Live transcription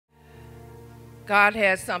God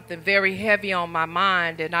has something very heavy on my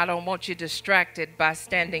mind, and I don't want you distracted by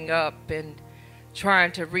standing up and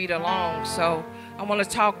trying to read along. So I want to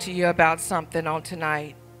talk to you about something on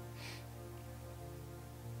tonight.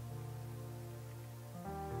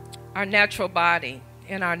 Our natural body.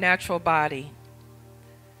 In our natural body,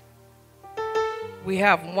 we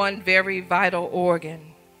have one very vital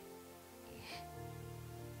organ.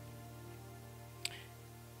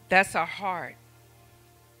 That's our heart.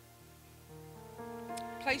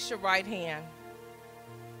 Place your right hand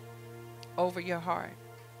over your heart.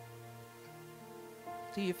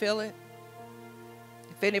 Do you feel it?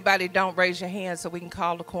 If anybody don't, raise your hand so we can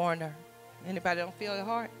call the coroner. Anybody don't feel your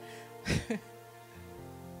heart?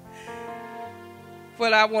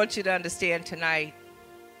 What I want you to understand tonight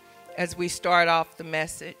as we start off the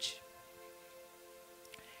message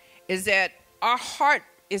is that our heart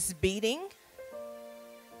is beating.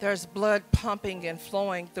 There's blood pumping and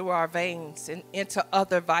flowing through our veins and into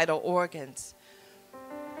other vital organs.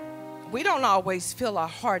 We don't always feel our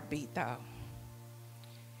heartbeat, though.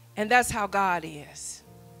 And that's how God is.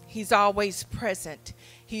 He's always present.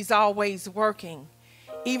 He's always working.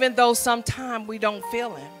 Even though sometimes we don't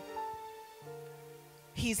feel him,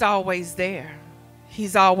 he's always there.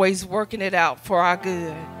 He's always working it out for our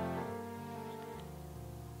good.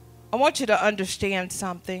 I want you to understand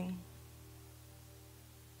something.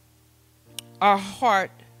 Our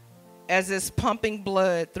heart, as it's pumping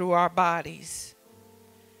blood through our bodies,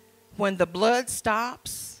 when the blood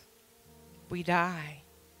stops, we die.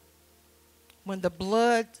 When the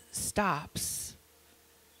blood stops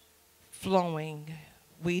flowing,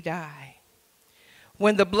 we die.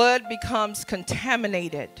 When the blood becomes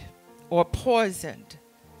contaminated or poisoned,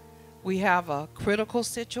 we have a critical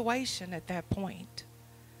situation at that point.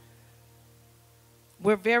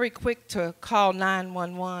 We're very quick to call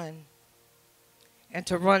 911 and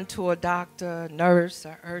to run to a doctor, a nurse,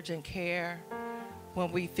 or urgent care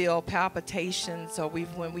when we feel palpitations or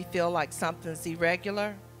when we feel like something's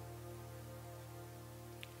irregular.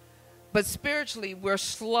 But spiritually, we're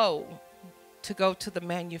slow to go to the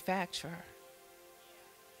manufacturer.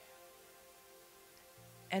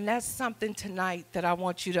 And that's something tonight that I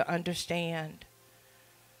want you to understand.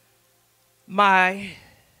 My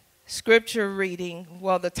scripture reading,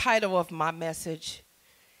 well, the title of my message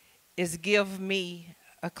is Give Me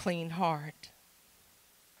a Clean Heart.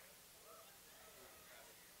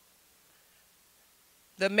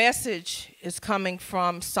 The message is coming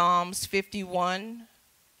from Psalms 51,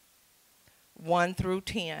 1 through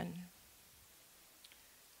 10.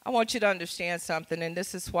 I want you to understand something, and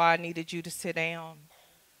this is why I needed you to sit down.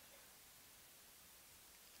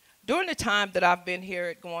 During the time that I've been here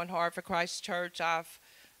at Going Hard for Christ Church, I've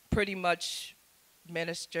pretty much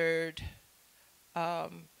ministered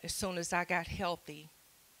as soon as I got healthy.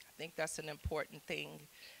 I think that's an important thing.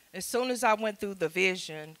 As soon as I went through the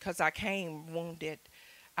vision, because I came wounded,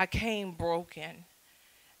 I came broken.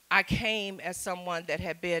 I came as someone that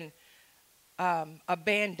had been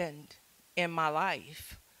abandoned in my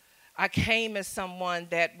life. I came as someone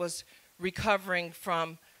that was recovering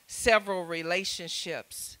from several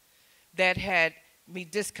relationships that had me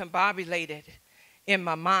discombobulated in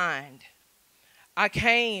my mind. I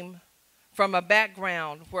came from a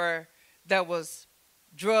background where there was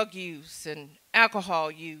drug use and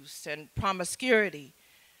alcohol use and promiscuity.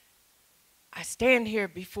 I stand here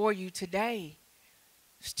before you today,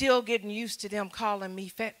 still getting used to them calling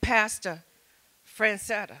me Pastor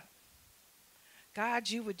Francetta. God,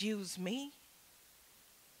 you would use me?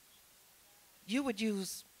 You would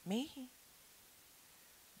use me?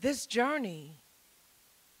 This journey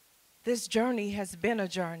has been a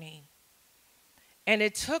journey. And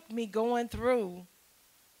it took me going through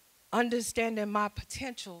understanding my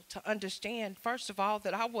potential to understand, first of all,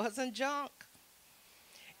 that I wasn't junk.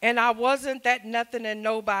 And I wasn't that nothing and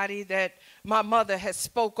nobody that my mother had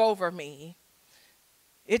spoke over me.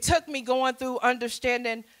 It took me going through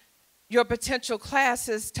understanding your potential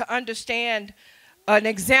classes to understand an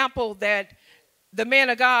example that the man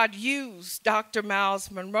of God used, Dr.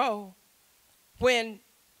 Miles Monroe, when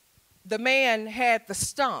the man had the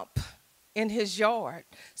stump in his yard.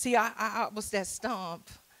 See, I was that stump.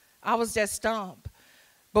 I was that stump.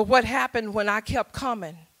 But what happened when I kept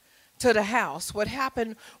coming to the house? What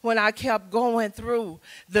happened when I kept going through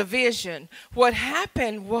the vision? What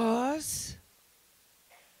happened was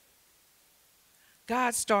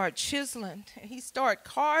God started chiseling, and he started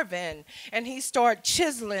carving, and he started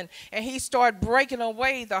chiseling, and he started breaking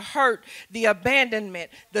away the hurt, the abandonment,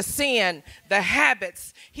 the sin, the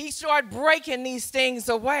habits. He started breaking these things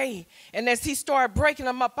away. And as he started breaking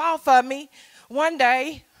them up off of me, one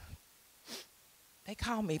day, They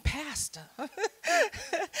call me pastor.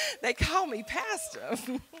 They call me pastor.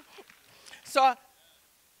 So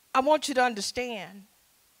I want you to understand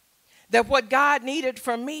that what God needed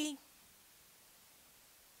from me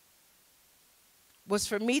was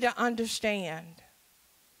for me to understand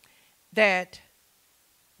that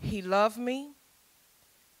he loved me,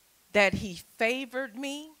 that he favored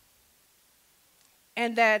me,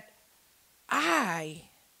 and that I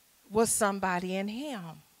was somebody in him.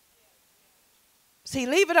 See,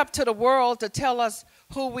 leave it up to the world to tell us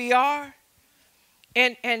who we are.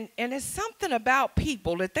 And it's something about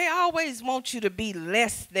people that they always want you to be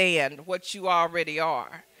less than what you already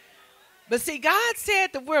are. But see, God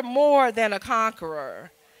said that we're more than a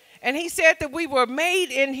conqueror. And he said that we were made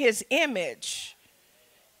in his image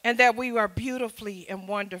and that we were beautifully and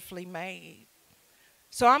wonderfully made.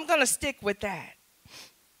 So I'm going to stick with that.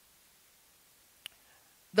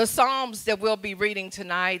 The Psalms that we'll be reading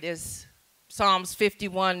tonight is Psalms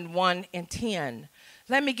 51, 1 and 10.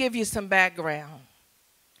 Let me give you some background.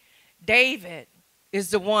 David is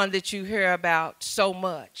the one that you hear about so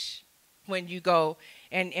much when you go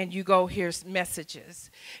and you go hear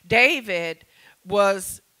messages. David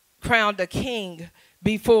was crowned a king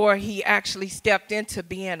before he actually stepped into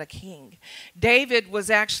being a king. David was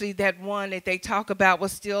actually that one that they talk about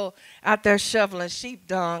was still out there shoveling sheep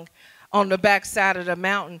dung on the backside of the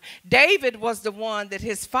mountain. David was the one that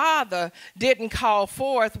his father didn't call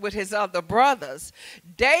forth with his other brothers.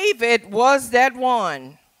 David was that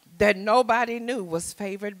one that nobody knew was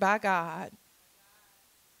favored by God.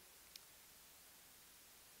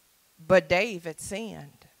 But David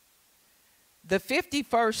sinned. The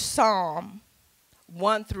 51st Psalm,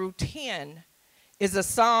 1 through 10, is a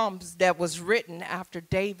psalm that was written after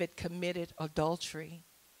David committed adultery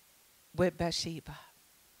with Bathsheba.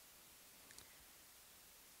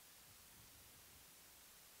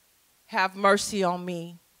 Have mercy on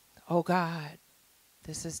me, O God.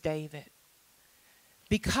 This is David.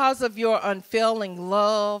 Because of your unfailing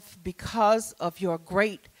love, because of your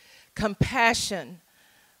great compassion,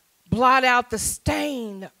 blot out the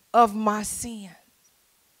stain of my sin.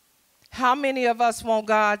 How many of us want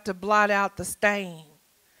God to blot out the stain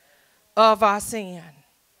of our sin?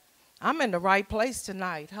 I'm in the right place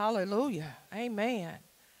tonight. Hallelujah. Amen.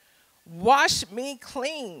 Wash me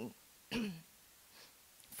clean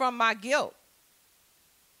from my guilt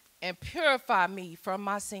and purify me from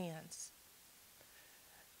my sins.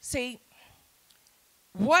 See,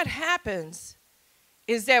 what happens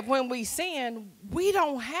is that when we sin, we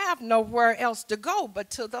don't have nowhere else to go but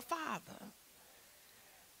to the Father.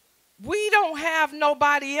 We don't have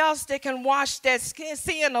nobody else that can wash that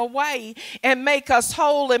sin away and make us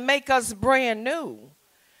whole and make us brand new.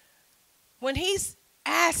 When he's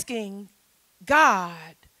asking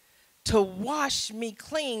God to wash me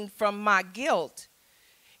clean from my guilt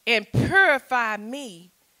and purify me,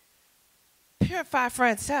 purify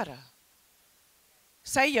Francetta.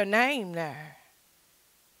 Say your name there.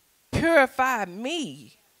 Purify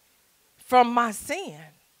me from my sin.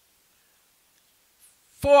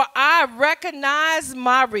 For I recognize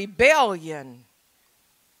my rebellion.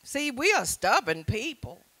 See, we are stubborn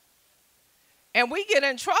people. And we get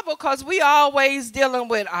in trouble because we always dealing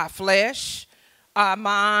with our flesh, our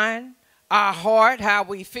mind, our heart, how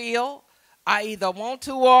we feel. I either want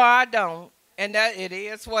to or I don't. And that it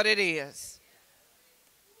is what it is.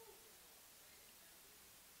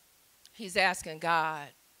 He's asking God,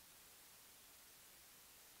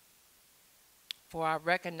 for I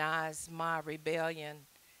recognize my rebellion.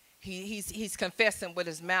 He's confessing with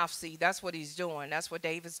his mouth. See, that's what he's doing. That's what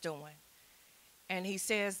David's doing. And he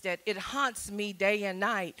says that it haunts me day and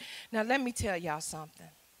night. Now, let me tell y'all something.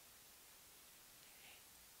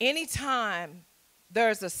 Anytime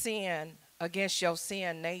there's a sin against your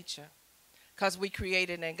sin nature, because we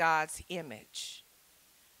created in God's image,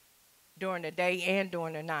 during the day and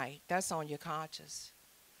during the night, that's on your conscience.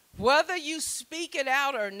 Whether you speak it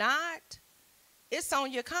out or not, it's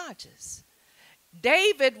on your conscience.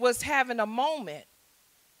 David was having a moment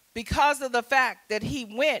because of the fact that he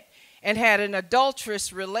went and had an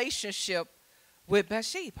adulterous relationship with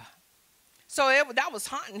Bathsheba. So that was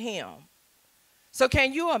haunting him. So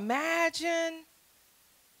can you imagine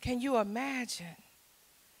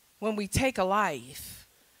when we take a life?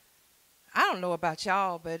 I don't know about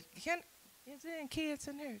y'all, but is there any kids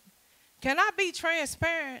in there? Can I be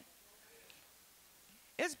transparent?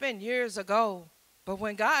 It's been years ago, but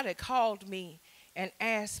when God had called me and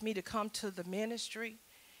asked me to come to the ministry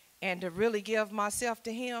and to really give myself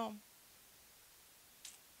to him,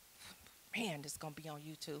 man, this is going to be on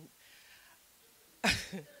YouTube.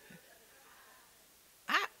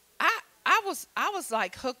 I was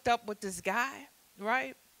like hooked up with this guy,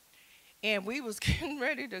 right? And we was getting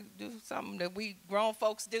ready to do something that we grown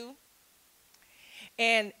folks do.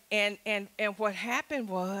 And what happened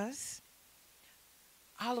was,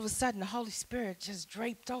 all of a sudden, the Holy Spirit just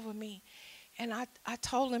draped over me. And I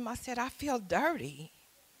told him, I said, I feel dirty.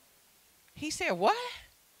 He said, what?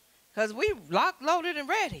 Because we locked, loaded, and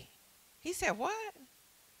ready. He said, what?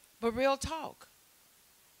 But real talk.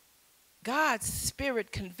 God's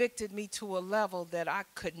Spirit convicted me to a level that I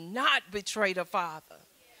could not betray the Father.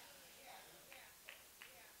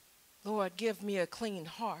 Lord, give me a clean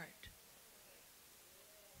heart.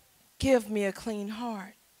 Give me a clean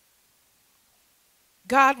heart.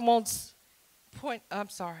 God wants I'm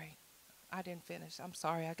sorry. I didn't finish. I'm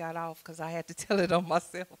sorry. I got off because I had to tell it on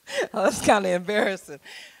myself. It's kind of embarrassing.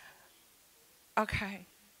 Okay.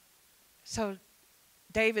 So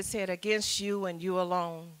David said, against you and you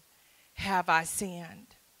alone have I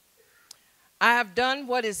sinned. I have done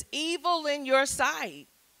what is evil in your sight.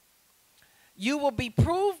 You will be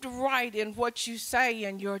proved right in what you say,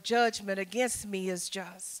 and your judgment against me is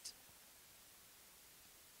just.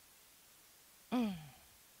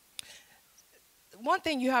 One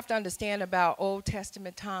thing you have to understand about Old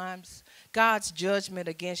Testament times, God's judgment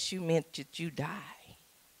against you meant that you die.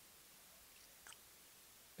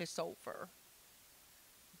 It's over.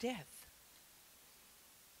 Death.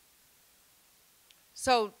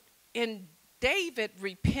 So in David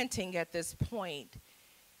repenting at this point,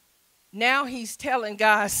 now he's telling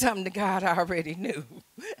God something that God already knew.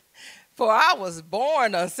 For I was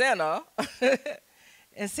born a sinner.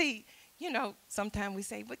 And see, sometimes we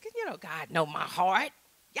say, but God know my heart.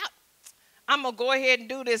 Yep. I'm going to go ahead and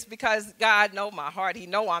do this because God know my heart. He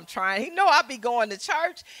know I'm trying. He know I be going to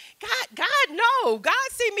church. God know. God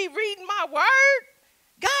see me reading my word.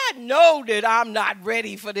 God know that I'm not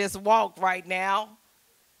ready for this walk right now.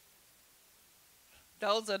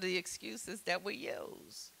 Those are the excuses that we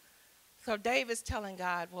use. So David's telling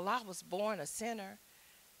God, well, I was born a sinner.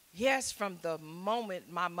 Yes, from the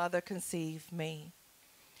moment my mother conceived me.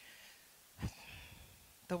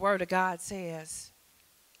 The word of God says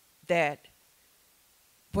that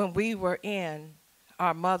when we were in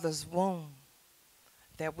our mother's womb,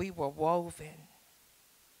 that we were woven.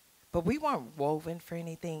 But we weren't woven for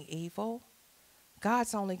anything evil.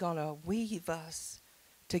 God's only going to weave us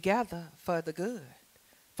together for the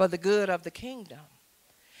good of the kingdom.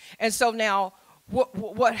 And so now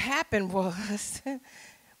what happened was,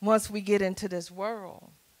 once we get into this world,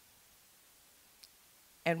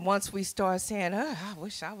 and once we start saying, I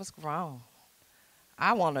wish I was grown.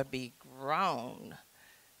 I want to be grown.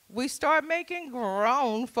 We start making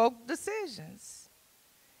grown folk decisions.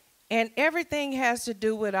 And everything has to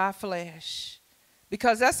do with our flesh.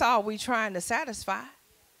 Because that's all we're trying to satisfy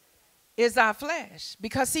is our flesh.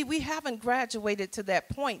 Because, see, we haven't graduated to that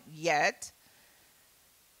point yet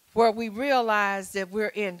where we realize that we're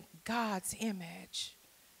in God's image.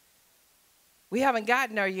 We haven't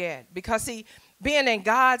gotten there yet. Because, see, being in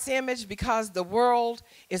God's image, because the world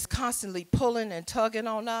is constantly pulling and tugging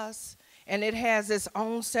on us, and it has its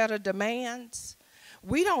own set of demands,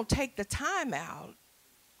 we don't take the time out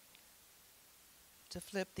to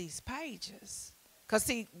flip these pages. Because,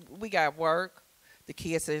 see, we got work, the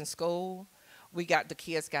kids are in school, the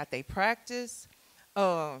kids got their practice.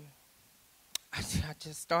 I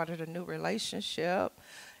just started a new relationship.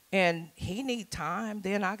 And he need time.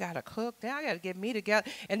 Then I got to cook. Then I got to get me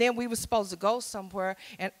together. And then we were supposed to go somewhere.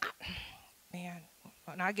 And,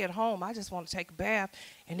 when I get home, I just want to take a bath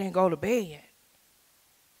and then go to bed.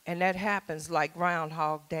 And that happens like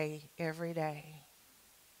Groundhog Day every day.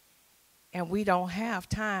 And we don't have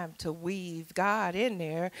time to weave God in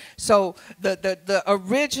there. So the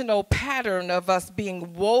original pattern of us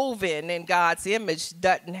being woven in God's image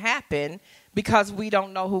doesn't happen because we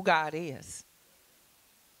don't know who God is.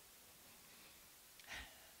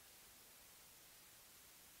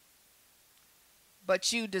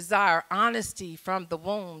 But you desire honesty from the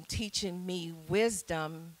womb, teaching me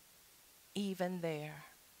wisdom even there.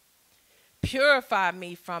 Purify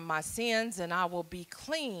me from my sins, and I will be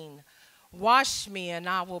clean. Wash me, and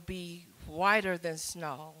I will be whiter than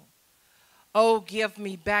snow. Oh, give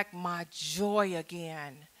me back my joy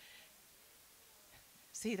again.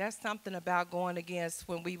 See, that's something about going against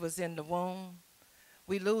when we was in the womb.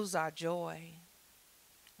 We lose our joy.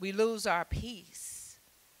 We lose our peace.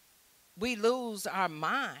 We lose our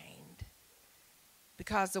mind,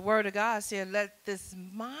 because the word of God said, let this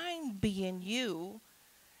mind be in you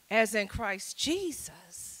as in Christ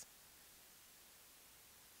Jesus.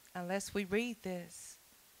 Unless we read this,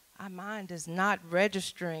 our mind is not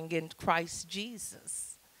registering in Christ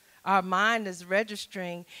Jesus. Our mind is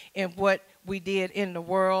registering in what we did in the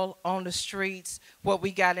world, on the streets, what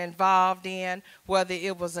we got involved in, whether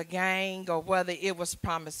it was a gang or whether it was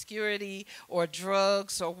promiscuity or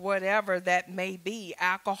drugs or whatever that may be,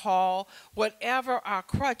 alcohol, whatever our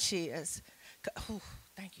crutch is. Ooh,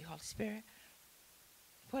 thank you, Holy Spirit.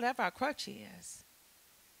 Whatever our crutch is.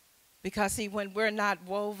 Because, see, when we're not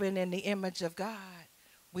woven in the image of God,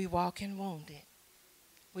 we walk in wounded.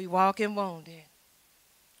 We walk in wounded.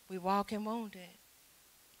 We walk in wounded.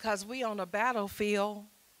 Because we on a battlefield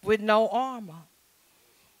with no armor.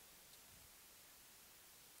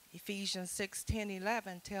 Ephesians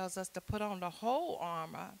 6:10-11 tells us to put on the whole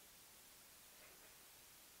armor.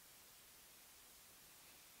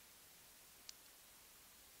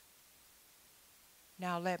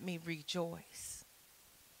 Now let me rejoice.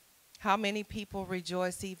 How many people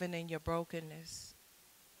rejoice even in your brokenness?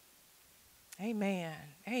 Amen.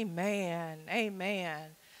 Amen.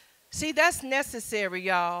 Amen. See, that's necessary,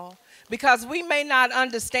 y'all, because we may not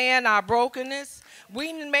understand our brokenness.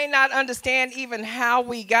 We may not understand even how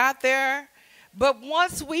we got there. But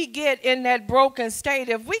once we get in that broken state,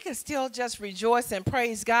 if we can still just rejoice and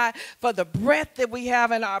praise God for the breath that we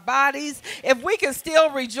have in our bodies, if we can still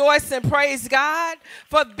rejoice and praise God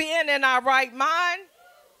for being in our right mind,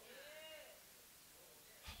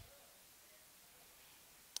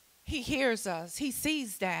 He hears us. He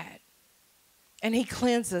sees that. And He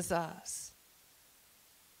cleanses us.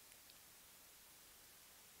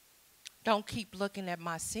 Don't keep looking at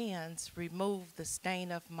my sins. Remove the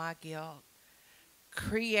stain of my guilt.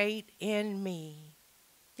 Create in me.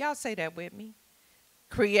 Y'all say that with me.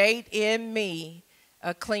 Create in me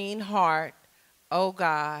a clean heart, O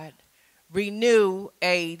God. Renew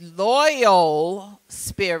a loyal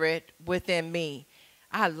spirit within me.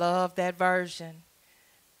 I love that version.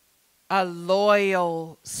 A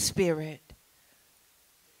loyal spirit.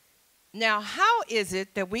 Now, how is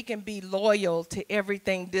it that we can be loyal to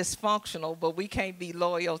everything dysfunctional, but we can't be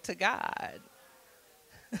loyal to God?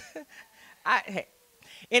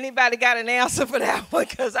 Anybody got an answer for that one?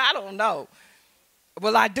 Because I don't know.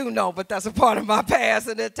 Well, I do know, but that's a part of my past,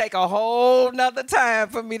 and it'll take a whole nother time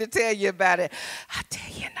for me to tell you about it. I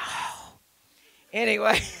tell you no.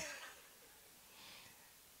 Anyway,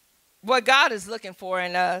 what God is looking for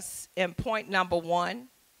in us, in point number 1,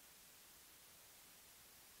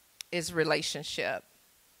 is relationship.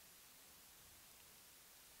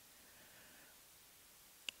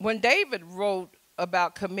 When David wrote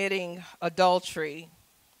about committing adultery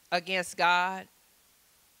against God,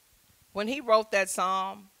 when he wrote that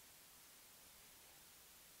psalm,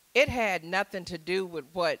 it had nothing to do with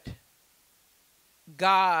what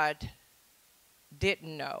God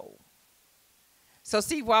didn't know. So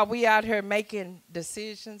see, while we out here making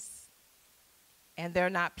decisions and they're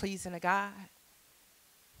not pleasing to God,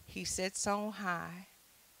 He sits on high,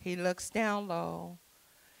 He looks down low,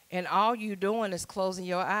 and all you doing is closing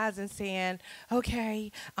your eyes and saying,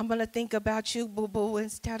 okay, I'm going to think about you, boo-boo,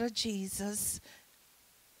 instead of Jesus.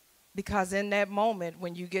 Because in that moment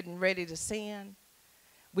when you're getting ready to sin,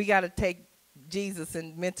 we got to take Jesus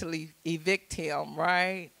and mentally evict him,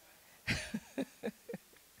 right?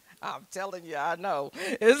 I'm telling you, I know.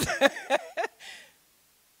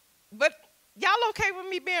 But y'all okay with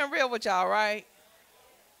me being real with y'all, right?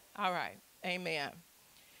 All right. Amen.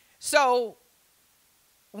 So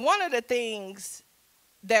one of the things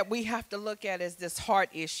that we have to look at is this heart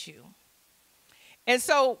issue. And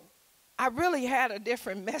so I really had a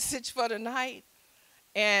different message for tonight.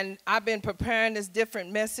 And I've been preparing this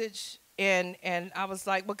different message. And I was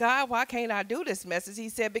like, well, God, why can't I do this message? He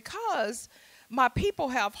said, because my people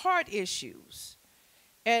have heart issues.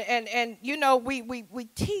 And you know, we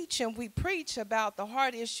teach and we preach about the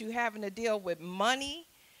heart issue having to deal with money.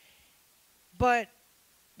 But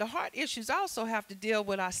the heart issues also have to deal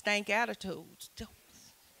with our stank attitudes.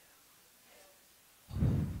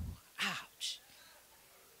 Ouch.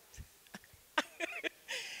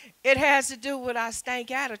 It has to do with our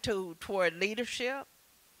stank attitude toward leadership,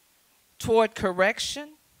 toward correction,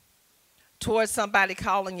 toward somebody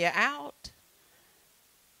calling you out.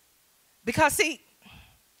 Because, see,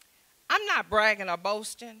 I'm not bragging or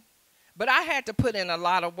boasting, but I had to put in a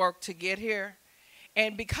lot of work to get here.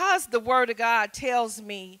 And because the Word of God tells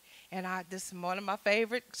me, and this is one of my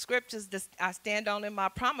favorite scriptures that I stand on in my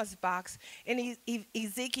promise box, in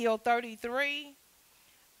Ezekiel 33,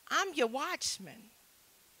 I'm your watchman.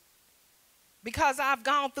 Because I've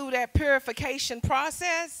gone through that purification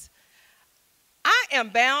process, I am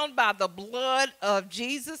bound by the blood of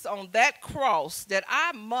Jesus on that cross that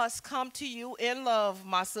I must come to you in love,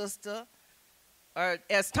 my sister, or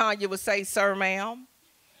as Tanya would say, sir, ma'am.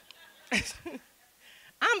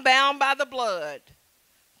 I'm bound by the blood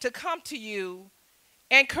to come to you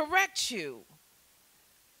and correct you.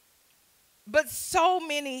 But so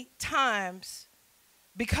many times,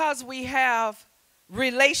 because we have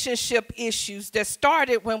relationship issues that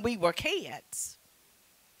started when we were kids,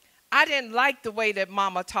 I didn't like the way that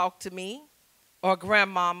mama talked to me or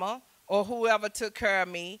grandmama or whoever took care of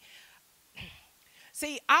me.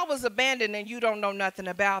 See, I was abandoned and you don't know nothing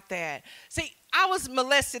about that. See, I was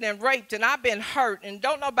molested and raped and I've been hurt and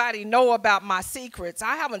don't nobody know about my secrets.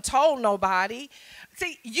 I haven't told nobody.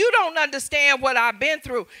 See, you don't understand what I've been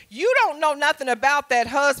through. You don't know nothing about that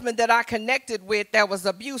husband that I connected with that was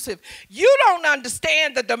abusive. You don't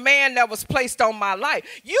understand the demand that was placed on my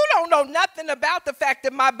life. You don't know nothing about the fact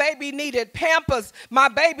that my baby needed Pampers. My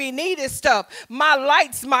baby needed stuff. My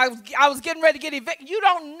lights, I was getting ready to get evicted. You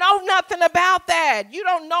don't know nothing about that. You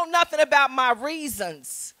don't know nothing about my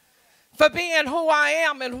reasons for being who I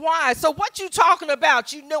am and why. So what you talking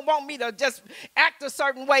about? You don't want me to just act a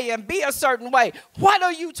certain way and be a certain way. What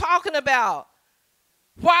are you talking about?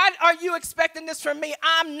 Why are you expecting this from me?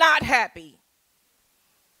 I'm not happy.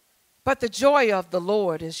 But the joy of the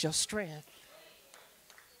Lord is your strength.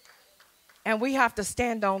 And we have to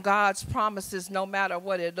stand on God's promises no matter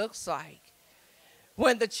what it looks like.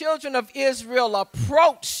 When the children of Israel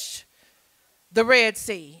approached the Red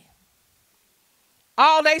Sea,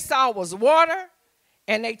 all they saw was water,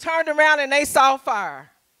 and they turned around and they saw fire.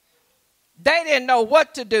 They didn't know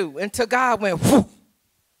what to do until God went whoo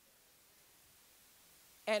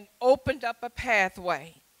and opened up a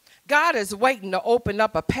pathway. God is waiting to open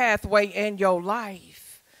up a pathway in your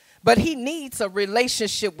life, but he needs a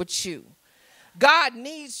relationship with you. God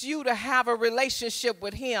needs you to have a relationship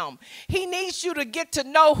with him. He needs you to get to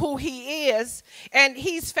know who he is, and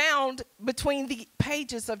he's found between the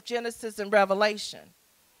pages of Genesis and Revelation.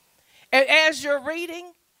 And as you're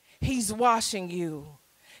reading, he's washing you.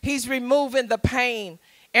 He's removing the pain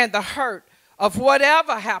and the hurt of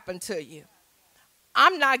whatever happened to you.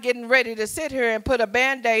 I'm not getting ready to sit here and put a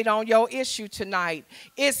Band-Aid on your issue tonight.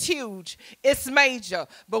 It's huge. It's major.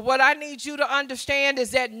 But what I need you to understand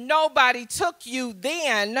is that nobody took you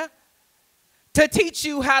then to teach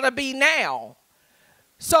you how to be now.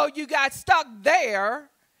 So you got stuck there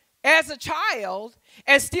as a child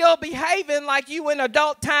and still behaving like you in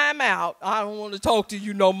adult timeout. I don't want to talk to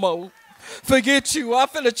you no more. Forget you. I'm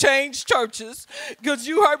finna change churches because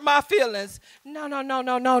you hurt my feelings. No.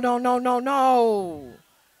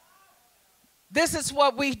 This is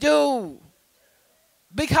what we do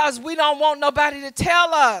because we don't want nobody to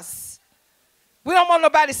tell us. We don't want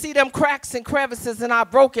nobody to see them cracks and crevices in our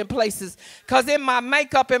broken places, because in my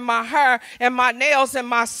makeup and my hair and my nails and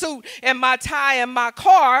my suit and my tie and my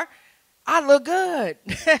car, I look good.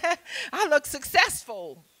 I look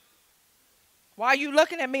successful. Why are you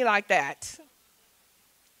looking at me like that?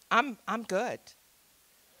 I'm good.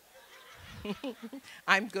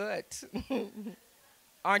 I'm good.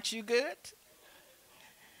 Aren't you good?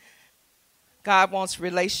 God wants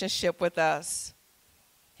relationship with us.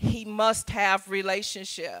 He must have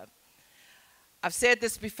relationship. I've said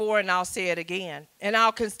this before and I'll say it again, and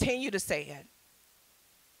I'll continue to say it.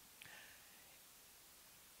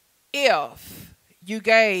 If you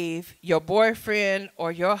gave your boyfriend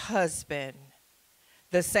or your husband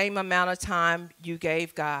the same amount of time you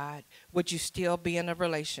gave God, would you still be in a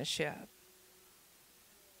relationship?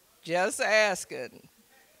 Just asking.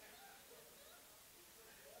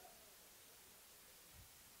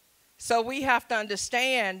 So we have to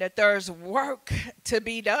understand that there's work to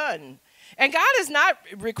be done. And God is not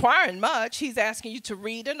requiring much. He's asking you to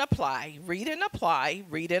read and apply, read and apply,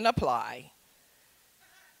 read and apply.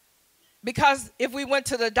 Because if we went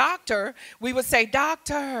to the doctor, we would say,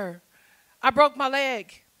 "Doctor, I broke my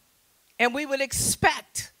leg." And we would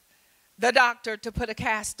expect the doctor to put a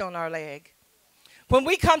cast on our leg. When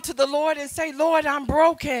we come to the Lord and say, "Lord, I'm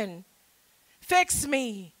broken, fix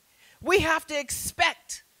me," we have to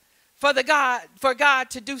expect for God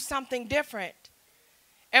to do something different.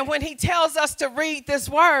 And when he tells us to read this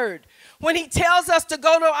word, when he tells us to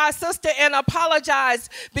go to our sister and apologize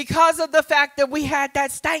because of the fact that we had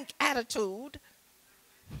that stank attitude,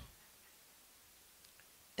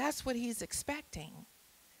 that's what he's expecting.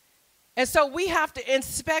 And so we have to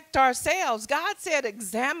inspect ourselves. God said,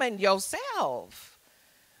 examine yourself.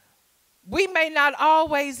 We may not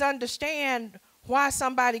always understand why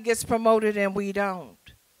somebody gets promoted and we don't.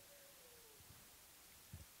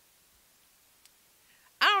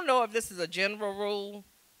 I don't know if this is a general rule,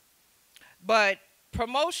 but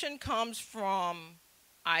promotion comes from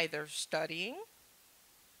either studying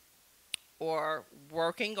or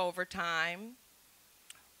working overtime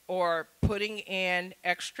or putting in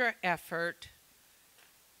extra effort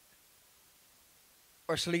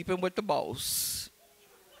or sleeping with the boss.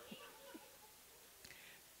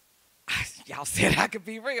 Y'all said I could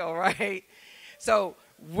be real, right? So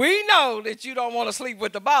we know that you don't want to sleep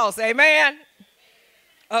with the boss. Amen?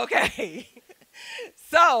 Okay.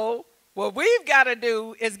 So what we've got to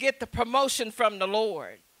do is get the promotion from the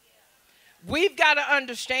Lord. We've got to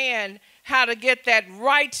understand how to get that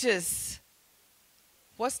righteous.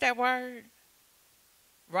 What's that word?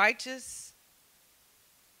 Righteous?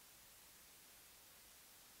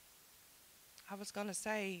 I was going to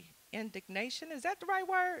say indignation. Is that the right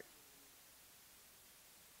word?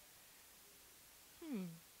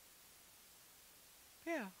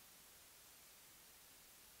 Yeah.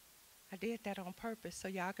 I did that on purpose so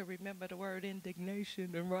y'all could remember the word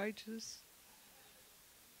indignation and righteous.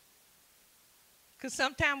 Because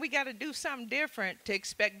sometimes we got to do something different to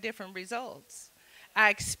expect different results. I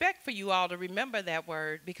expect for you all to remember that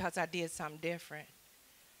word because I did something different.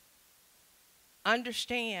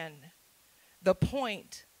 Understand the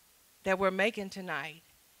point that we're making tonight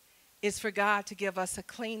is for God to give us a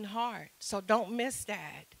clean heart. So don't miss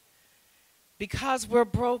that. Because we're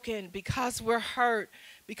broken, because we're hurt,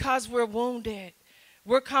 because we're wounded,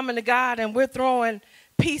 we're coming to God and we're throwing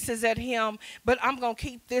pieces at him. But I'm going to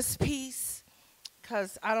keep this piece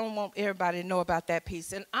because I don't want everybody to know about that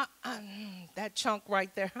piece. And that chunk right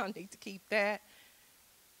there, I need to keep that.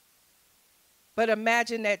 But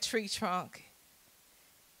imagine that tree trunk.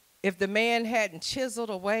 If the man hadn't chiseled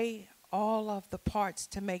away all of the parts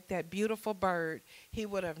to make that beautiful bird, he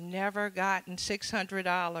would have never gotten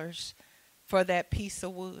 $600 for that piece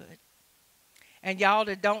of wood. And y'all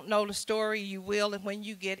that don't know the story, you will when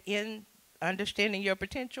you get in understanding your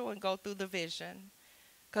potential and go through the vision.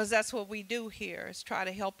 Because that's what we do here, is try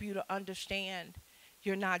to help you to understand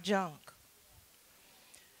you're not junk.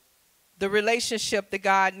 The relationship that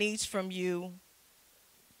God needs from you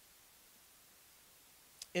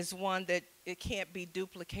is one that it can't be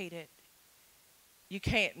duplicated. You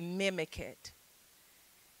can't mimic it.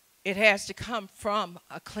 It has to come from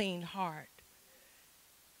a clean heart.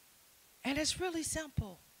 And it's really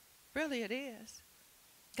simple. Really it is.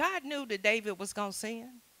 God knew that David was going to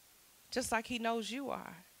sin, just like he knows you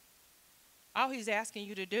are. All he's asking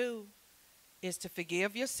you to do is to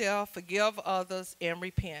forgive yourself, forgive others, and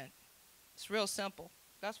repent. It's real simple.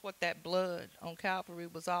 That's what that blood on Calvary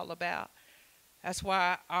was all about. That's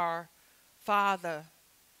why our Father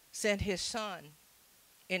sent his Son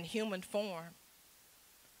in human form,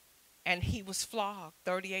 and he was flogged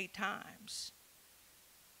 38 times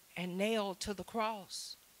and nailed to the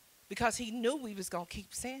cross because he knew we was going to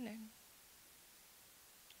keep sinning.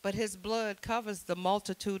 But his blood covers the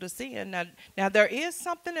multitude of sin. Now, there is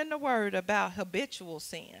something in the word about habitual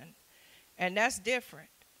sin, and that's different.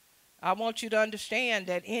 I want you to understand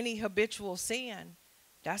that any habitual sin,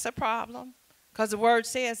 that's a problem, because the word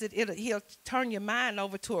says that he'll turn your mind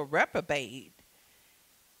over to a reprobate,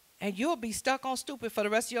 and you'll be stuck on stupid for the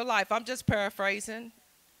rest of your life. I'm just paraphrasing.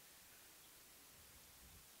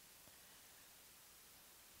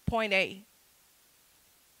 Point A,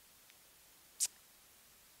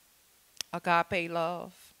 agape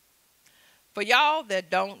love. For y'all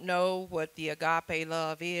that don't know what the agape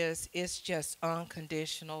love is, it's just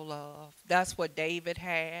unconditional love. That's what David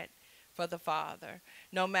had for the Father.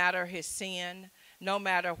 No matter his sin, no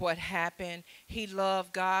matter what happened, he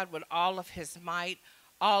loved God with all of his might,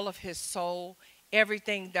 all of his soul,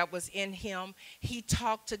 everything that was in him. He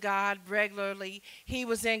talked to God regularly. He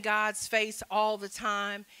was in God's face all the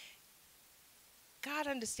time. God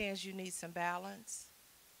understands you need some balance.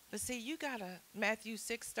 But see, you got to Matthew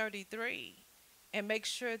 6:33 and make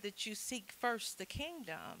sure that you seek first the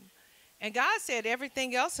kingdom. And God said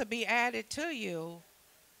everything else will be added to you.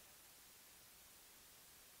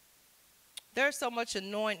 There's so much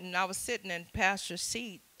anointing. I was sitting in Pastor's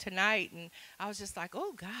seat tonight, and I was just like,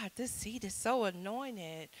 oh, God, this seat is so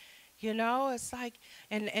anointed. You know, it's like,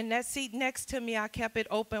 and that seat next to me, I kept it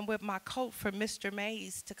open with my coat for Mr.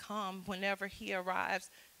 Mays to come whenever he arrives.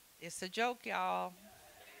 It's a joke, y'all.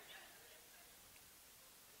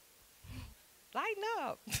 Lighten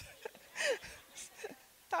up.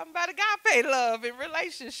 Talking about agape love and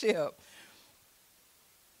relationship.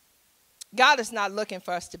 God is not looking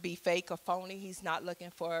for us to be fake or phony. He's not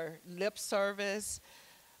looking for lip service.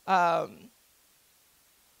 God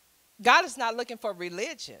is not looking for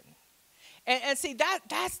religion. And see,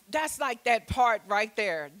 that's like that part right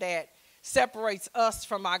there that separates us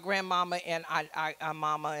from our grandmama and our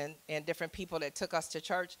mama and different people that took us to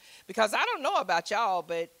church. Because I don't know about y'all,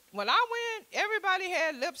 but when I went, everybody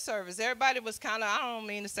had lip service. Everybody was kind of, I don't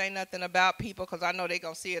mean to say nothing about people because I know they're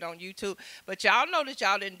going to see it on YouTube. But y'all know that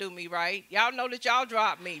y'all didn't do me right. Y'all know that y'all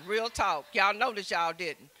dropped me. Real talk. Y'all know that y'all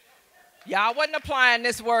didn't. Y'all wasn't applying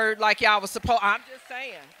this word like y'all was supposed. I'm just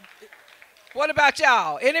saying. What about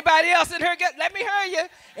y'all? Anybody else in here? Let me hear you.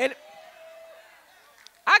 And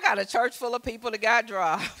I got a church full of people that got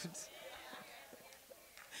dropped.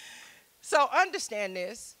 So understand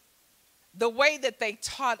this. The way that they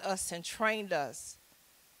taught us and trained us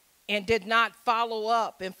and did not follow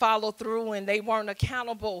up and follow through, and they weren't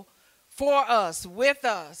accountable for us, with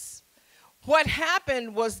us. What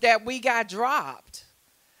happened was that we got dropped.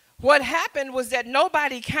 What happened was that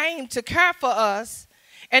nobody came to care for us,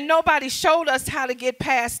 and nobody showed us how to get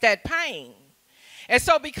past that pain. And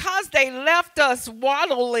so because they left us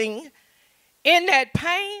waddling in that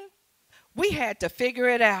pain, we had to figure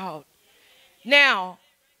it out. Now,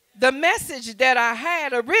 the message that I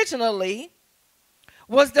had originally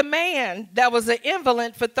was the man that was an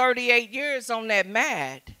invalid for 38 years on that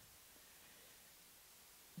mat.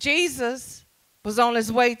 Jesus was on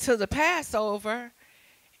his way to the Passover,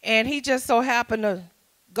 and he just so happened to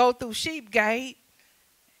go through Sheep Gate,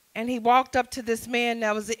 and he walked up to this man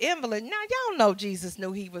that was an invalid. Now, y'all know Jesus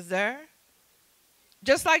knew he was there.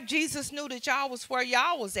 Just like Jesus knew that y'all was where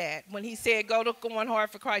y'all was at when he said, go to Going Hard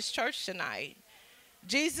for Christ Church tonight.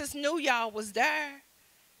 Jesus knew y'all was there.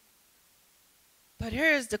 But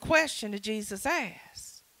here's the question that Jesus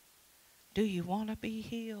asked. Do you want to be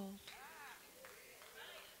healed?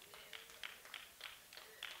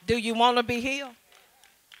 Do you want to be healed?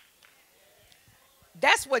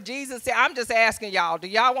 That's what Jesus said. I'm just asking y'all, do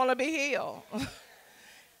y'all want to be healed?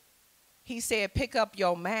 He said, pick up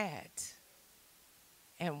your mat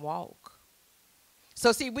and walk.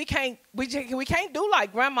 So see, we can't do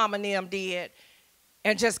like Grandmama and them did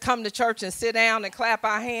and just come to church and sit down and clap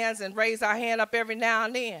our hands and raise our hand up every now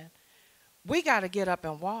and then. We got to get up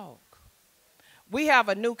and walk. We have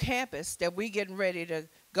a new campus that we getting ready to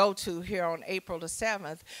go to here on April the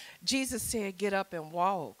 7th. Jesus said, get up and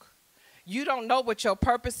walk. You don't know what your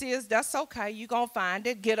purpose is. That's okay. You're going to find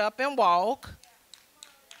it. Get up and walk.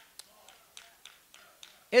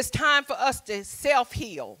 It's time for us to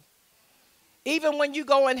self-heal. Even when you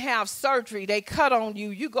go and have surgery, they cut on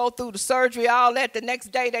you. You go through the surgery, all that. The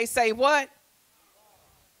next day they say, what?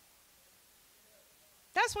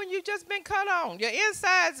 That's when you just been cut on. Your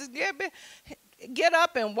insides, get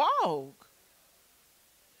up and walk.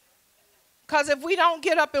 Because if we don't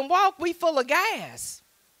get up and walk, we full of gas.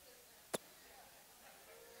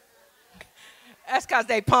 That's because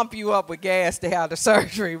they pump you up with gas to have the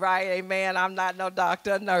surgery, right? Amen. I'm not no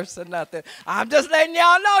doctor, nurse, or nothing. I'm just letting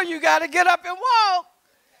y'all know you got to get up and walk.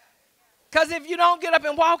 Because if you don't get up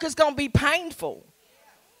and walk, it's going to be painful.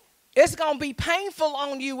 It's going to be painful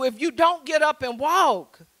on you if you don't get up and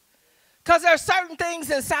walk. Because there are certain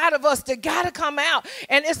things inside of us that got to come out.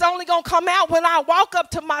 And it's only going to come out when I walk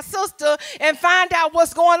up to my sister and find out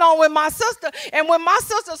what's going on with my sister. And when my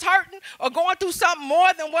sister's hurting or going through something more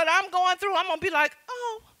than what I'm going through, I'm going to be like,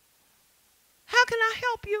 oh, how can I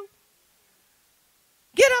help you?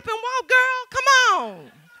 Get up and walk, girl. Come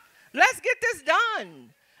on. Let's get this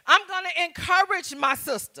done. I'm going to encourage my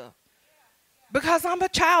sister because I'm a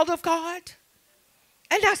child of God.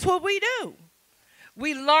 And that's what we do.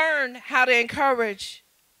 We learn how to encourage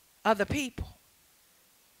other people.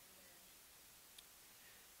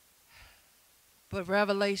 But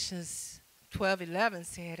Revelations 12:11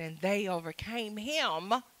 said, and they overcame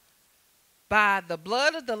him by the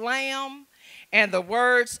blood of the Lamb and the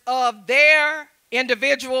words of their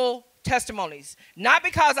individual testimonies. Not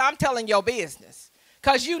because I'm telling your business,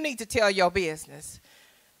 because you need to tell your business.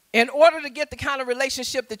 In order to get the kind of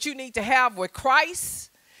relationship that you need to have with Christ,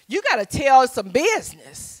 you got to tell some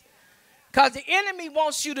business, because the enemy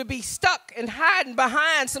wants you to be stuck and hiding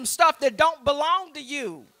behind some stuff that don't belong to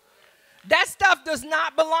you. That stuff does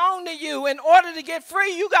not belong to you. In order to get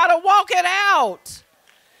free, you got to walk it out.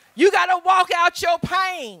 You got to walk out your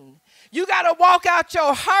pain. You got to walk out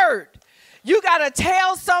your hurt. You got to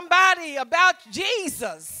tell somebody about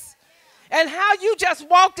Jesus and how you just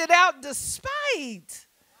walked it out despite.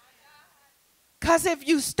 Because if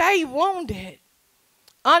you stay wounded,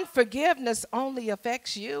 unforgiveness only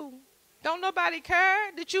affects you. Don't nobody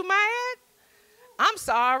care that you mad? I'm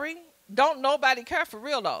sorry. Don't nobody care for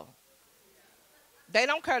real though. They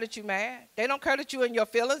don't care that you mad. They don't care that you in your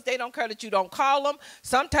feelings. They don't care that you don't call them.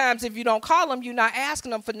 Sometimes if you don't call them, you're not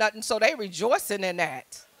asking them for nothing, so they rejoicing in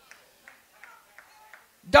that.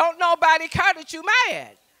 Don't nobody care that you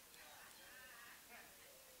mad.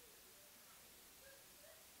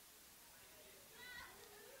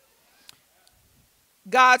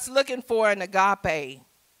 God's looking for an agape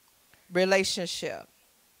relationship.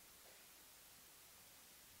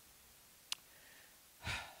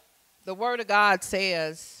 The Word of God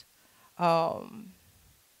says, could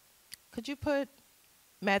you put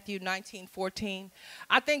Matthew 19:14?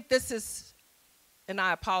 I think this is, and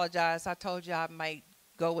I apologize. I told you I might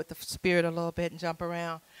go with the Spirit a little bit and jump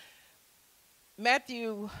around.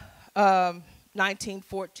 Matthew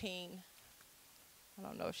 19:14. I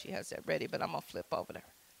don't know if she has that ready, but I'm going to flip over there.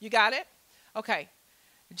 You got it? Okay.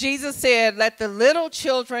 Jesus said, let the little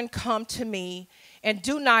children come to me and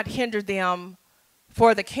do not hinder them,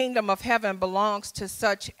 for the kingdom of heaven belongs to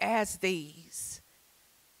such as these.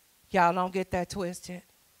 Y'all don't get that twisted.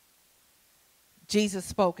 Jesus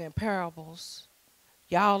spoke in parables.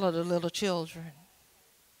 Y'all are the little children.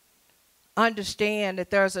 Understand that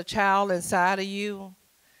there's a child inside of you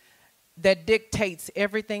that dictates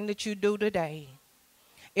everything that you do today.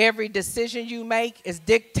 Every decision you make is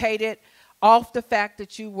dictated off the fact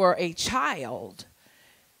that you were a child.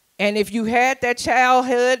 And if you had that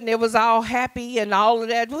childhood and it was all happy and all of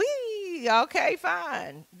that, wee, okay,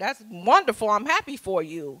 fine. That's wonderful. I'm happy for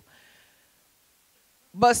you.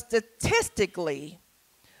 But statistically,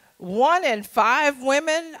 1 in 5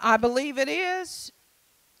 women, I believe it is,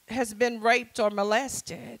 has been raped or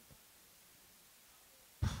molested.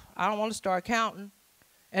 I don't want to start counting.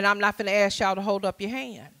 And I'm not going to ask y'all to hold up your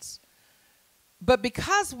hands. But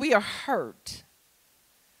because we are hurt,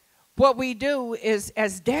 what we do is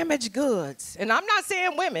as damaged goods. And I'm not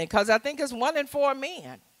saying women, because I think it's 1 in 4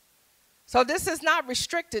 men. So this is not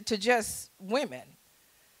restricted to just women.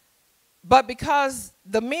 But because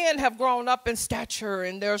the men have grown up in stature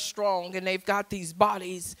and they're strong and they've got these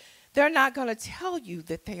bodies, they're not going to tell you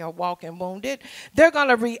that they are walking wounded. They're going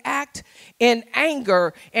to react in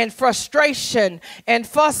anger and frustration and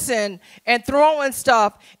fussing and throwing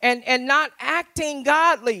stuff and not acting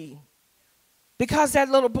godly. Because that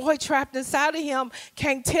little boy trapped inside of him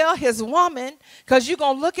can't tell his woman, because you're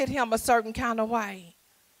going to look at him a certain kind of way.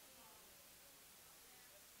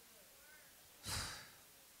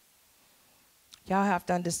 Y'all have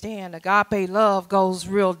to understand, agape love goes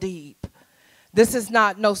real deep. This is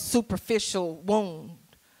not no superficial wound.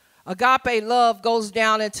 Agape love goes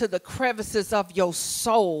down into the crevices of your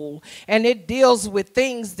soul, and it deals with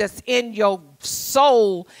things that's in your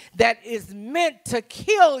soul that is meant to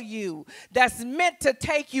kill you, that's meant to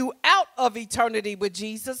take you out of eternity with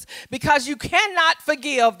Jesus, because you cannot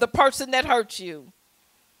forgive the person that hurt you.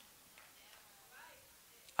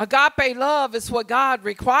 Agape love is what God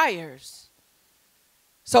requires.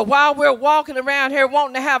 So while we're walking around here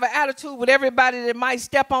wanting to have an attitude with everybody that might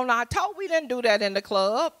step on our toe, we didn't do that in the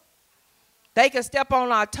club. They could step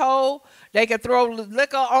on our toe. They could throw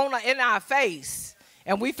liquor in our face.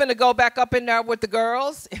 And we finna go back up in there with the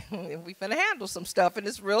girls. And we finna handle some stuff, and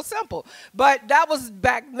it's real simple. But that was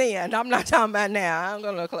back then. I'm not talking about now. I don't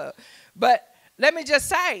go to the club. But let me just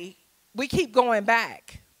say, we keep going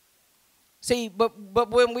back. See,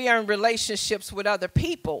 but when we are in relationships with other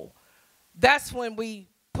people, that's when we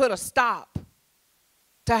put a stop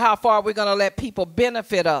to how far we're going to let people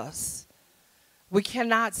benefit us. We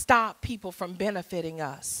cannot stop people from benefiting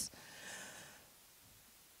us.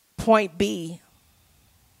 Point B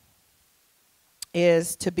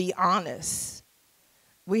is to be honest.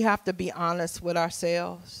 We have to be honest with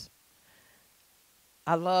ourselves.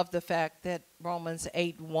 I love the fact that Romans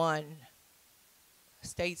 8:1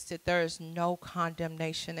 states that there is no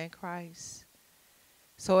condemnation in Christ.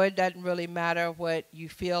 So it doesn't really matter what you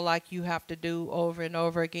feel like you have to do over and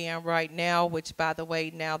over again right now, which, by the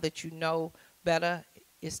way, now that you know better,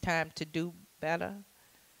 it's time to do better.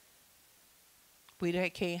 We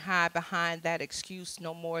can't hide behind that excuse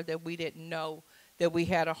no more that we didn't know that we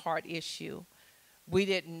had a heart issue. We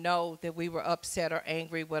didn't know that we were upset or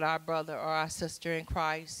angry with our brother or our sister in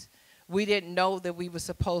Christ. We didn't know that we were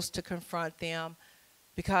supposed to confront them,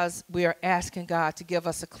 because we are asking God to give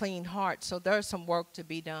us a clean heart. So there's some work to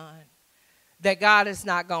be done that God is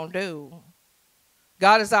not going to do.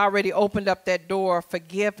 God has already opened up that door of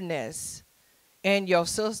forgiveness in your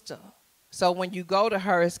sister. So when you go to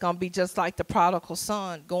her, it's going to be just like the prodigal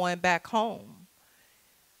son going back home.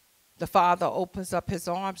 The father opens up his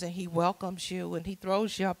arms and he welcomes you and he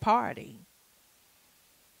throws you a party.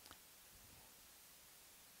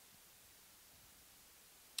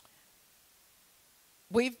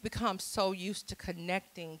 We've become so used to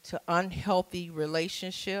connecting to unhealthy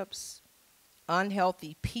relationships,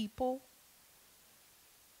 unhealthy people.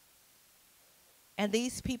 And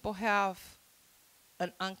these people have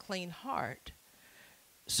an unclean heart.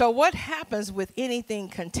 So what happens with anything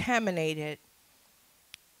contaminated?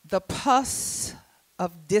 The pus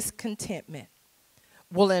of discontentment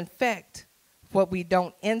will infect what we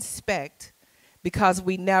don't inspect because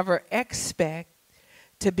we never expect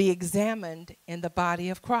to be examined in the body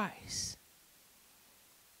of Christ.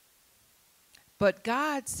 But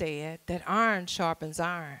God said that iron sharpens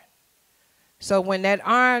iron. So when that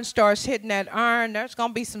iron starts hitting that iron, there's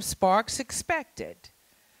going to be some sparks expected.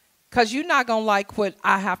 Because you're not going to like what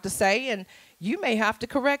I have to say, and you may have to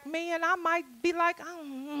correct me, and I might be like,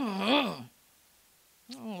 I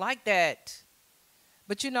don't like that.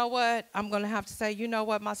 But you know what? I'm going to have to say, you know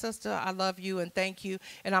what, my sister, I love you and thank you,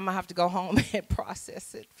 and I'm going to have to go home and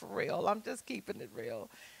process it for real. I'm just keeping it real.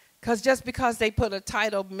 Because just because they put a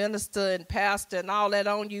title minister and pastor and all that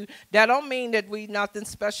on you, that don't mean that we nothing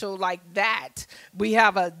special like that. We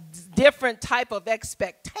have a different type of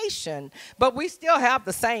expectation, but we still have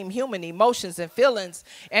the same human emotions and feelings.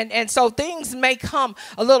 And so things may come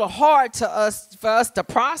a little hard to us for us to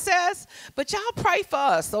process, but y'all pray for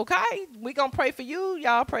us, okay? We're going to pray for you.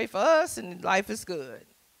 Y'all pray for us, and life is good.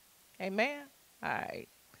 Amen? All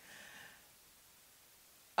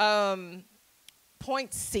right.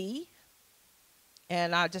 Point C,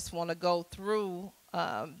 and I just want to go through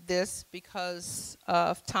this because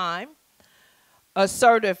of time.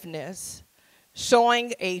 Assertiveness,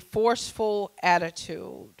 showing a forceful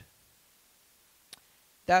attitude.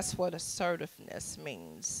 That's what assertiveness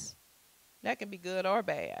means. That can be good or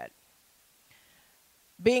bad.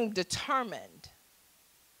 Being determined.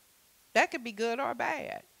 That could be good or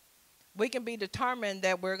bad. We can be determined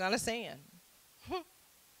that we're going to sin.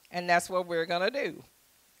 And that's what we're going to do.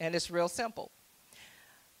 And it's real simple.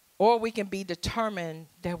 Or we can be determined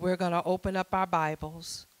that we're going to open up our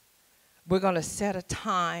Bibles. We're going to set a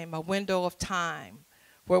time, a window of time,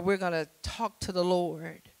 where we're going to talk to the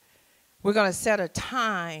Lord. We're going to set a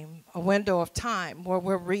time, a window of time, where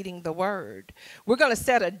we're reading the Word. We're going to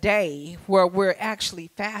set a day where we're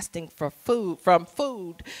actually fasting from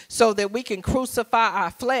food so that we can crucify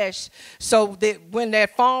our flesh, so that when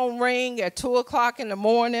that phone ring at 2 o'clock in the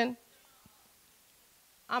morning,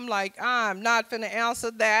 I'm like, I'm not going to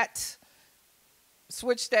answer that.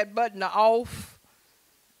 Switch that button to off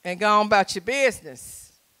and go on about your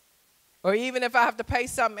business. Or even if I have to pay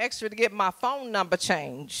something extra to get my phone number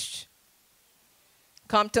changed.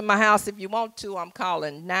 Come to my house if you want to. I'm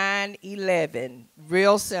calling 911.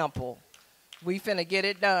 Real simple. We finna get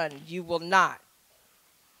it done. You will not.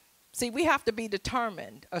 See, we have to be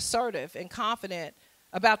determined, assertive, and confident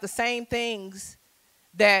about the same things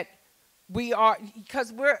that we are,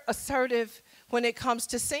 because we're assertive when it comes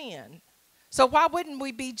to sin. So why wouldn't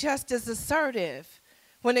we be just as assertive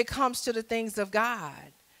when it comes to the things of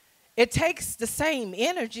God? It takes the same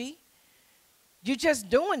energy. You're just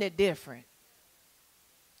doing it different.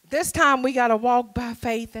 This time we got to walk by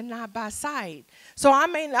faith and not by sight. So I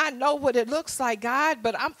may not know what it looks like, God,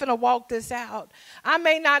 but I'm finna walk this out. I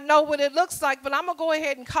may not know what it looks like, but I'm gonna go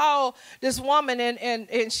ahead and call this woman,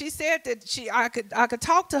 and she said that I could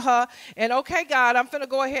talk to her, and okay, God, I'm finna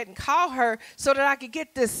go ahead and call her so that I could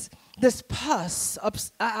get this pus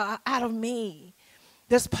out of me.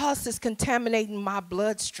 This pus is contaminating my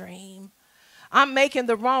bloodstream. I'm making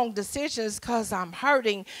the wrong decisions because I'm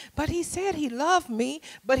hurting. But he said he loved me,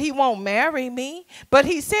 but he won't marry me. But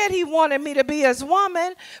he said he wanted me to be his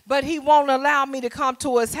woman, but he won't allow me to come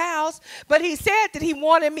to his house. But he said that he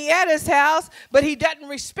wanted me at his house, but he doesn't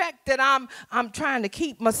respect that I'm trying to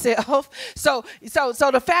keep myself. So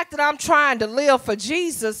the fact that I'm trying to live for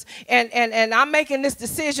Jesus, and I'm making this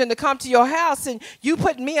decision to come to your house, and you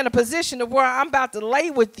putting me in a position of where I'm about to lay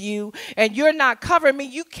with you, and you're not covering me,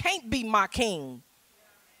 you can't be my king.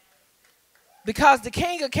 Because the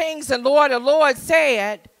King of Kings and Lord of Lords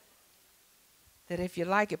said that if you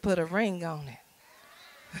like it, put a ring on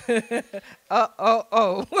it.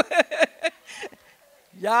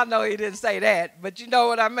 Y'all know he didn't say that, but you know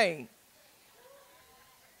what I mean.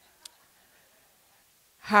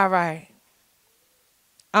 All right.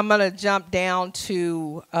 I'm going to jump down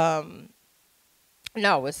to,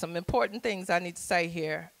 it's some important things I need to say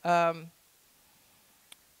here.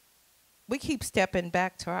 We keep stepping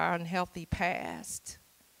back to our unhealthy past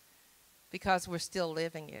because we're still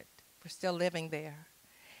living it. We're still living there.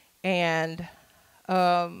 And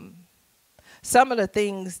some of the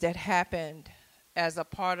things that happened as a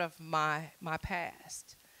part of my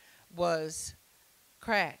past was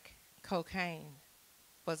crack, cocaine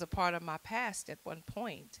was a part of my past at one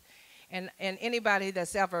point. And anybody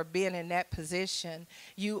that's ever been in that position,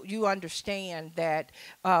 you understand that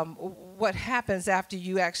what happens after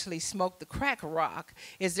you actually smoke the crack rock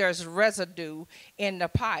is there's residue in the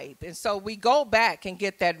pipe. And so we go back and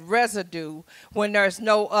get that residue when there's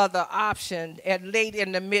no other option at late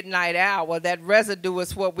in the midnight hour. That residue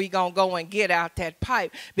is what we gonna go and get out that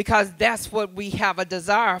pipe, because that's what we have a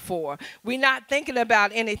desire for. We're not thinking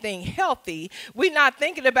about anything healthy. We're not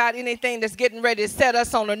thinking about anything that's getting ready to set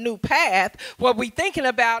us on a new path. What we're thinking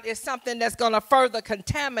about is something that's going to further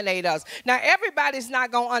contaminate us. Now, everybody's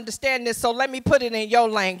not going to understand this, so let me put it in your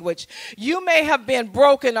language. You may have been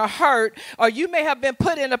broken or hurt, or you may have been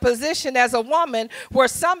put in a position as a woman where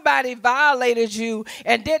somebody violated you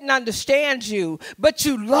and didn't understand you, but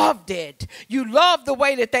you loved it. You loved the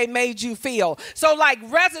way that they made you feel. So like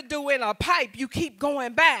residue in a pipe, you keep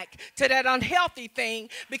going back to that unhealthy thing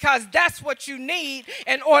because that's what you need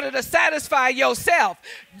in order to satisfy yourself.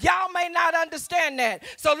 Y'all may not understand that.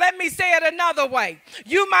 So let me say it another way.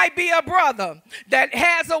 You might be a brother that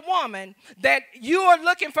has a woman that you are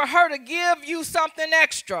looking for her to give you something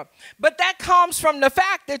extra. But that comes from the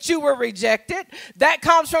fact that you were rejected. That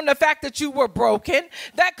comes from the fact that you were broken.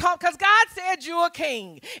 That comes because God said you're a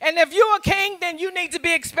king. And if you're a king, then you need to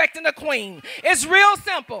be expecting a queen. It's real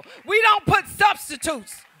simple. We don't put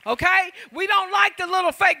substitutes. Okay? We don't like the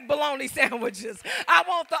little fake bologna sandwiches. I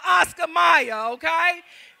want the Oscar Mayer, okay?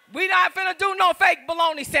 We not finna do no fake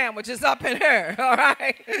bologna sandwiches up in here, all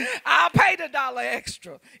right? I'll pay the $1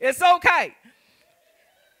 extra. It's okay.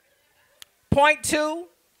 Point 2,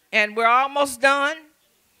 and we're almost done.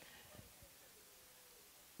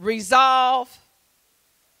 Resolve,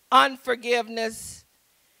 unforgiveness,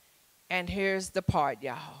 and here's the part,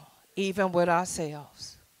 y'all, even with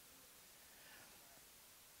ourselves.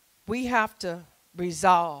 We have to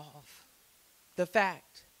resolve the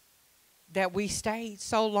fact that we stayed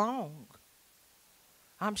so long.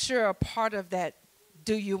 I'm sure a part of that,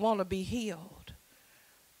 do you want to be healed?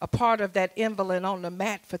 A part of that invalid on the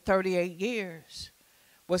mat for 38 years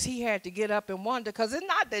was he had to get up and wonder, because it's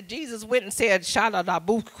not that Jesus went and said,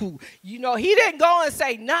 Shadadabuku. You know, he didn't go and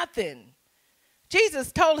say nothing.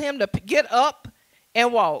 Jesus told him to get up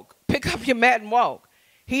and walk. Pick up your mat and walk.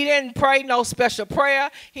 He didn't pray no special prayer.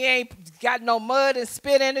 He ain't got no mud and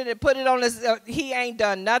spit in it and put it on his, he ain't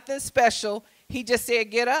done nothing special. He just said,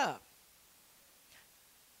 get up.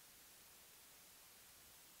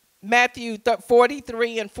 Matthew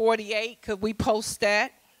 43 and 48, could we post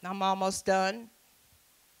that? I'm almost done.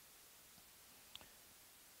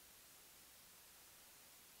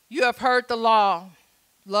 You have heard the law,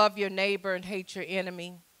 love your neighbor and hate your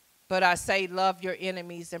enemy. But I say love your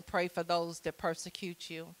enemies and pray for those that persecute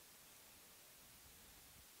you.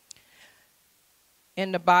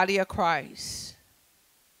 In the body of Christ,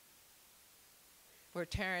 we're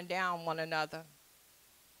tearing down one another.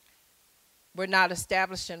 We're not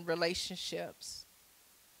establishing relationships.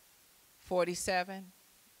 47,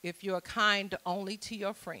 if you're kind only to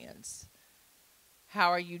your friends, how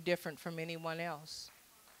are you different from anyone else?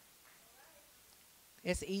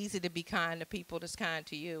 It's easy to be kind to people that's kind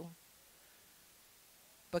to you.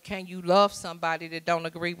 But can you love somebody that don't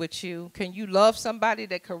agree with you? Can you love somebody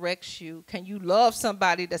that corrects you? Can you love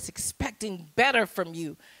somebody that's expecting better from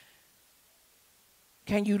you?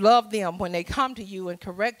 Can you love them when they come to you and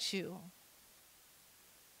correct you?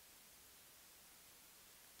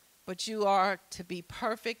 But you are to be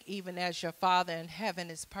perfect even as your Father in heaven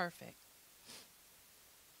is perfect.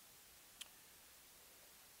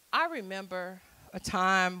 I remember a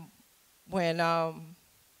time when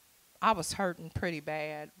I was hurting pretty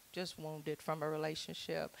bad, just wounded from a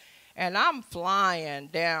relationship. And I'm flying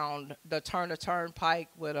down the Turner Turnpike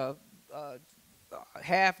with a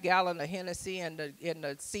half gallon of Hennessy in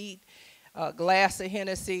the seat, a glass of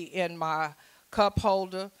Hennessy in my cup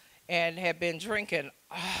holder, and had been drinking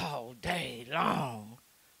all day long.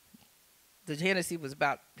 The Hennessy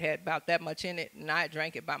had about that much in it, and I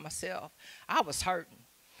drank it by myself. I was hurting.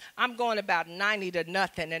 I'm going about 90 to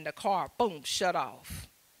nothing, and the car, boom, shut off.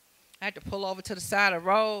 I had to pull over to the side of the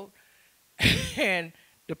road, and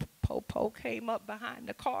the popo came up behind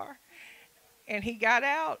the car, and he got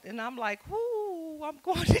out, and I'm like, whoo, I'm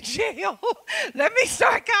going to jail. Let me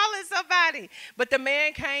start calling somebody. But the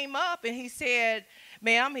man came up, and he said,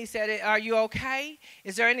 ma'am, he said, are you okay?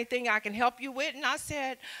 Is there anything I can help you with? And I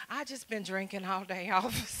said, I just been drinking all day,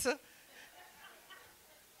 officer.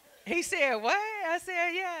 He said, what? I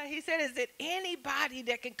said, yeah. He said, is it anybody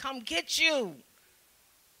that can come get you?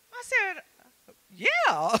 I said,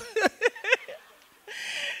 yeah.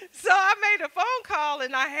 So I made a phone call,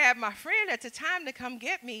 and I had my friend at the time to come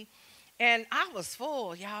get me, and I was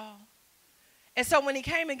full, y'all. And so when he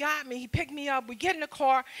came and got me, he picked me up. We get in the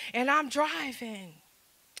car, and I'm driving.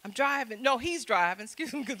 I'm driving. No, he's driving.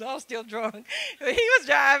 Excuse me, because I was still drunk. He was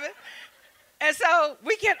driving. And so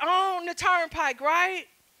we get on the turnpike, right?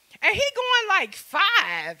 And he going like 5.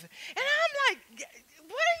 And I'm like,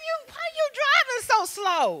 why are you driving so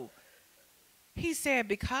slow? He said,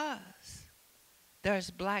 because there's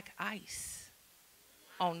black ice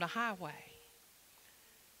on the highway.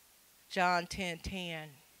 John 10:10.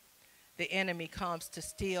 The enemy comes to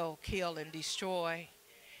steal, kill, and destroy.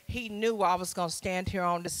 He knew I was going to stand here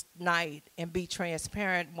on this night and be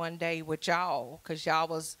transparent one day with y'all, because y'all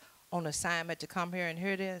was on assignment to come here and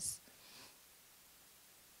hear this.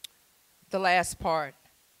 The last part.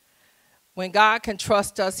 When God can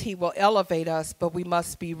trust us, he will elevate us, but we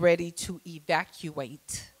must be ready to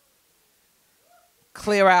evacuate.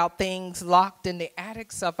 Clear out things locked in the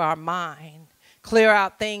attics of our mind. Clear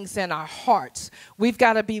out things in our hearts. We've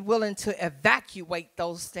got to be willing to evacuate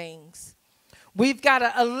those things. We've got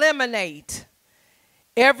to eliminate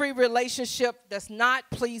every relationship that's not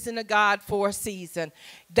pleasing to God for a season.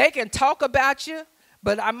 They can talk about you,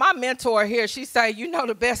 but my mentor here, she say, you know,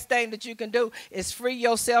 the best thing that you can do is free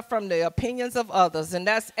yourself from the opinions of others. And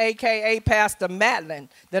that's AKA Pastor Madeline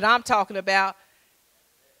that I'm talking about.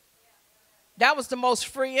 That was the most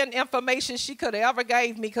freeing information she could have ever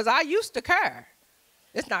gave me, because I used to care.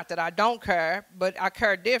 It's not that I don't care, but I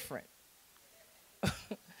care different.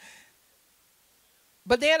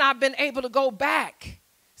 But then I've been able to go back.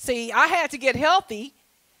 See, I had to get healthy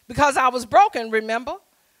because I was broken, remember?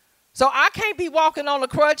 So I can't be walking on a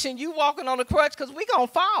crutch and you walking on a crutch, because we're going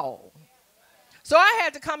to fall. So I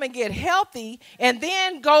had to come and get healthy and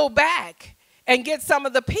then go back and get some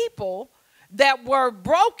of the people that were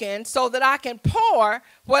broken so that I can pour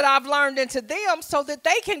what I've learned into them so that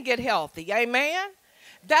they can get healthy. Amen?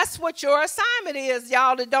 That's what your assignment is,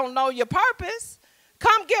 y'all that don't know your purpose.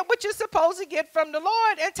 Come get what you're supposed to get from the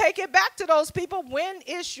Lord and take it back to those people when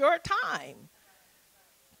it's your time.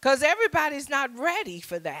 Because everybody's not ready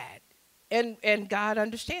for that. And God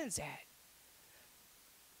understands that.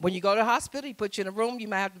 When you go to the hospital, he put you in a room, you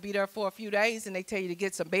might have to be there for a few days, and they tell you to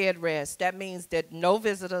get some bed rest. That means that no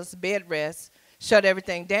visitors, bed rest, shut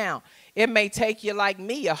everything down. It may take you, like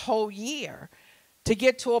me, a whole year to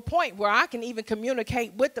get to a point where I can even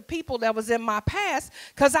communicate with the people that was in my past,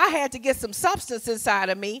 because I had to get some substance inside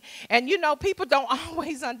of me. And, you know, people don't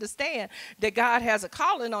always understand that God has a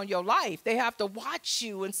calling on your life. They have to watch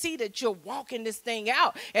you and see that you're walking this thing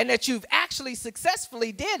out and that you've actually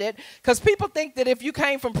successfully did it, because people think that if you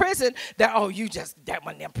came from prison, that, oh, you just, that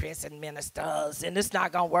one of them prison ministers, and it's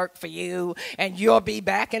not going to work for you, and you'll be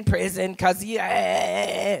back in prison because,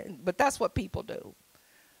 yeah. But that's what people do.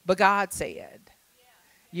 But God said,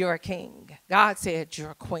 you're a king. God said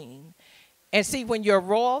you're a queen. And see, when you're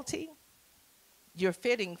royalty, you're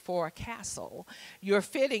fitting for a castle. You're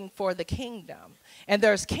fitting for the kingdom. And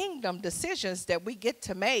there's kingdom decisions that we get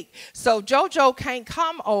to make. So JoJo can't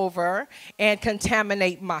come over and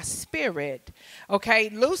contaminate my spirit. Okay,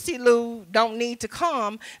 Lucy Lou don't need to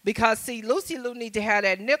come, because, see, Lucy Lou need to have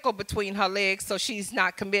that nickel between her legs so she's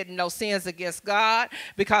not committing no sins against God,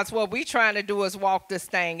 because what we're trying to do is walk this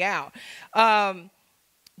thing out.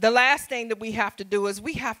 The last thing that we have to do is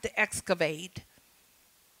we have to excavate.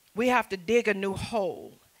 We have to dig a new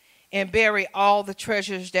hole and bury all the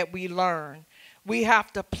treasures that we learn. We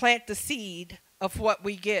have to plant the seed of what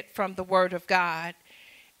we get from the Word of God.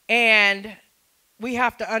 And we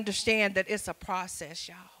have to understand that it's a process,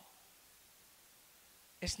 y'all.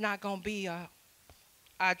 It's not going to be a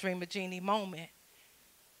I Dream a Genie moment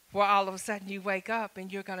where all of a sudden you wake up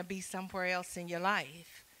and you're going to be somewhere else in your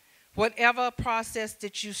life. Whatever process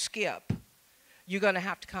that you skip, you're going to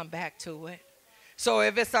have to come back to it. So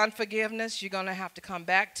if it's unforgiveness, you're going to have to come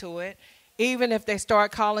back to it. Even if they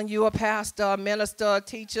start calling you a pastor, a minister, a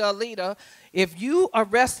teacher, a leader, if you are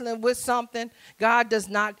wrestling with something, God does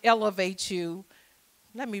not elevate you.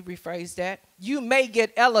 Let me rephrase that. You may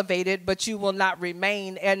get elevated, but you will not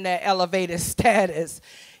remain in that elevated status.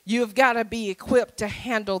 You've got to be equipped to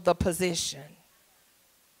handle the position.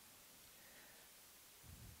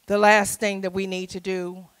 The last thing that we need to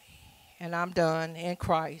do, and I'm done, in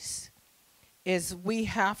Christ, is we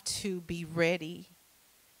have to be ready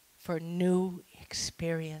for new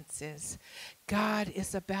experiences. God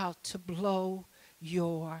is about to blow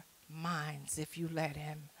your minds if you let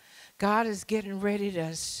him. God is getting ready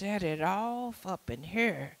to set it off up in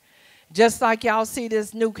here. Just like y'all see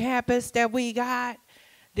this new campus that we got,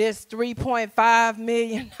 this $3.5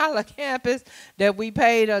 million campus that we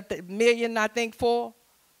paid $1 million, I think, for.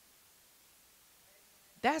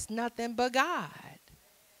 That's nothing but God.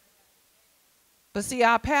 But see,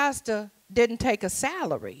 our pastor didn't take a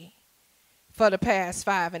salary for the past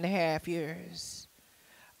 5.5 years.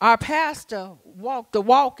 Our pastor walked the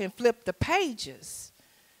walk and flipped the pages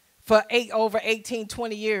for over 18,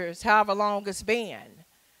 20 years, however long it's been.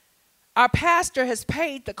 Our pastor has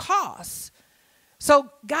paid the cost. So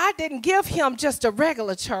God didn't give him just a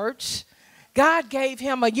regular church. God gave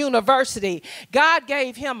him a university. God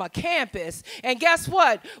gave him a campus. And guess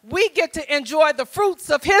what? We get to enjoy the fruits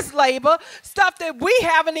of his labor, stuff that we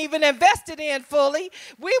haven't even invested in fully.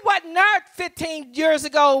 We wasn't there 15 years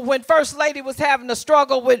ago when First Lady was having a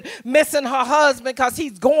struggle with missing her husband because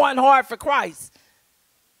he's going hard for Christ.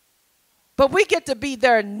 But we get to be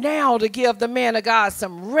there now to give the man of God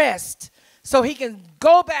some rest so he can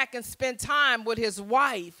go back and spend time with his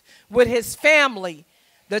wife, with his family.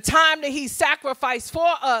 The time that he sacrificed for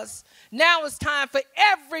us, now it's time for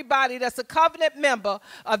everybody that's a covenant member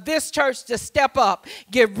of this church to step up.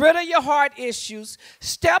 Get rid of your heart issues.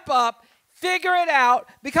 Step up. Figure it out,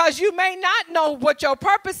 because you may not know what your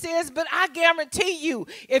purpose is, but I guarantee you,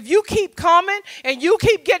 if you keep coming and you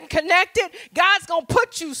keep getting connected, God's going to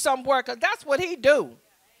put you somewhere, because that's what he do.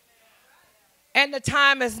 And the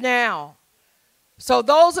time is now. So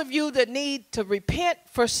those of you that need to repent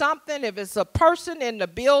for something, if it's a person in the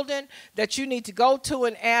building that you need to go to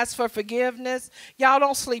and ask for forgiveness, y'all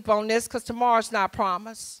don't sleep on this, because tomorrow's not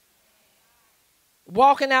promised.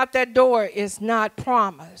 Walking out that door is not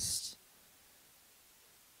promised.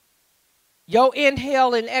 Your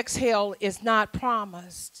inhale and exhale is not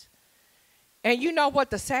promised. And you know what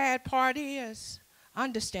the sad part is?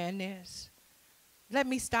 Understand this. Let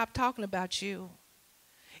me stop talking about you.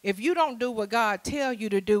 If you don't do what God tells you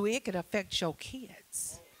to do, it could affect your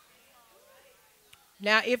kids.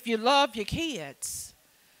 Now, if you love your kids,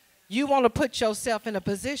 you want to put yourself in a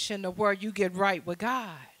position of where you get right with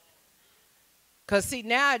God. Because, see,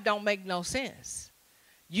 now it don't make no sense.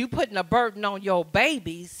 You putting a burden on your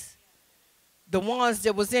babies, the ones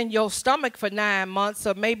that was in your stomach for 9 months,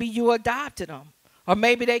 or maybe you adopted them, or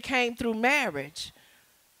maybe they came through marriage.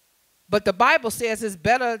 But the Bible says it's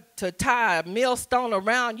better to tie a millstone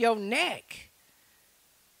around your neck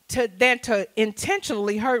than to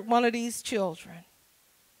intentionally hurt one of these children.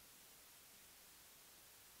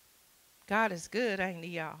 God is good, ain't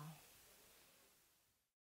he, y'all?